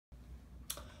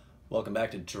Welcome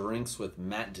back to Drinks with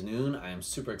Matt Denune. I am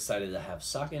super excited to have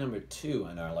sake number 2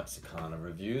 in our lexicon of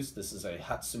reviews. This is a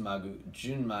Hatsumago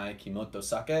Junmai Kimoto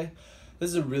sake.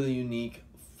 This is a really unique,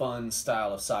 fun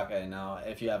style of sake. Now,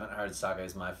 if you haven't heard, sake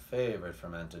is my favorite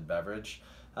fermented beverage.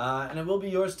 And it will be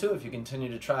yours too if you continue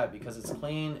to try it because it's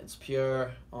clean, it's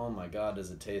pure. Oh my god,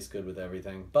 does it taste good with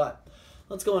everything. But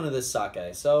let's go into this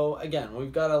sake. So again,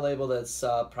 we've got a label that's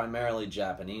primarily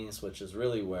Japanese, which is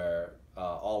really where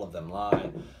all of them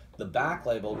lie. The back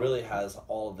label really has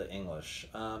all of the English.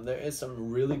 There is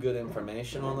some really good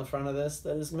information on the front of this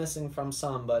that is missing from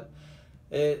some, but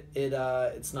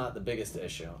it's not the biggest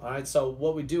issue. All right, so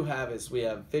what we do have is we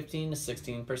have 15 to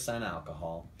 16%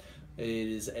 alcohol. It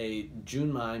is a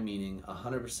Junmai, meaning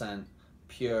 100%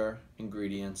 pure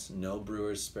ingredients, no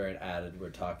brewer's spirit added. We're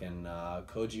talking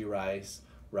koji rice,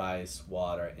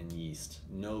 water, and yeast.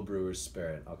 No brewer's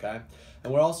spirit, okay?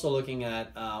 And we're also looking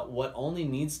at what only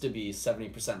needs to be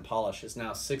 70% polish is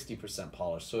now 60%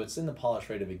 polish. So it's in the polish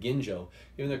rate of a ginjo,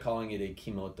 even they're calling it a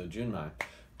Kimoto Junmai.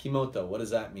 Kimoto, what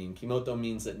does that mean? Kimoto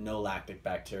means that no lactic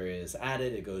bacteria is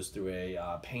added. It goes through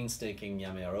a painstaking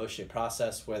yamearoshe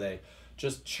process where they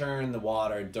just churn the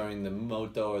water during the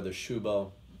moto or the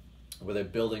shubo, where they're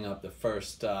building up the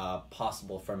first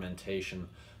possible fermentation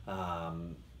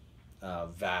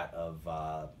vat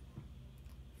of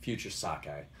future sake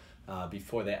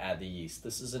before they add the yeast.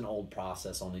 This is an old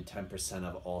process. Only 10%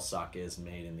 of all sake is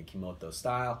made in the Kimoto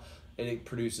style. It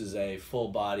produces a full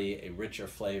body, a richer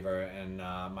flavor, and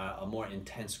a more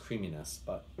intense creaminess,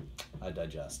 but I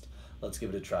digest. Let's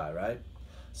give it a try, right?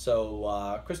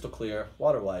 So crystal clear,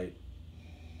 water white,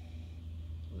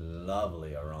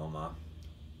 lovely aroma,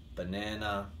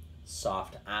 banana,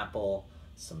 soft apple,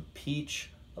 some peach,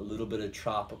 a little bit of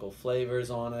tropical flavors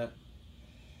on it.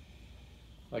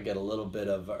 I get a little bit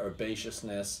of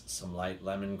herbaceousness, some light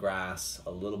lemongrass, a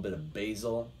little bit of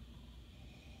basil.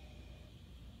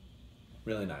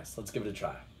 Really nice. Let's give it a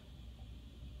try.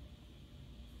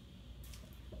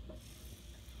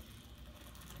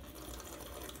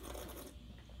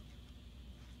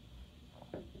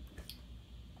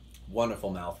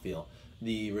 Wonderful mouthfeel.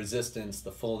 The resistance,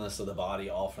 the fullness of the body,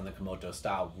 all from the Kimoto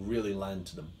style, really lend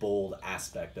to the bold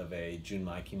aspect of a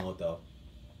Junmai Kimoto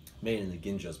made in the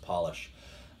ginjo's polish.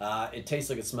 It tastes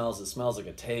like it smells like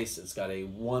it tastes. It's got a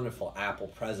wonderful apple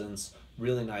presence,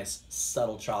 really nice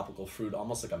subtle tropical fruit,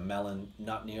 almost like a melon,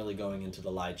 not nearly going into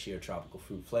the lychee or tropical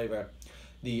fruit flavor.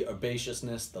 The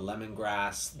herbaceousness, the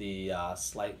lemongrass, the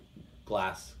slight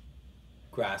grass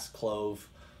clove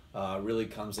really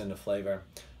comes into flavor.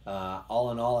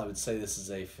 All in all, I would say this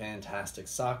is a fantastic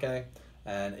sake,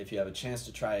 and if you have a chance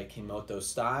to try a Kimoto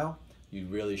style, you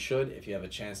really should. If you have a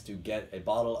chance to get a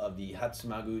bottle of the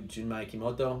Hatsumago Junmai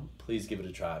Kimoto, please give it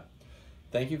a try.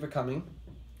 Thank you for coming.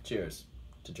 Cheers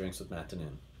to Drinks with Matt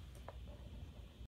Denune.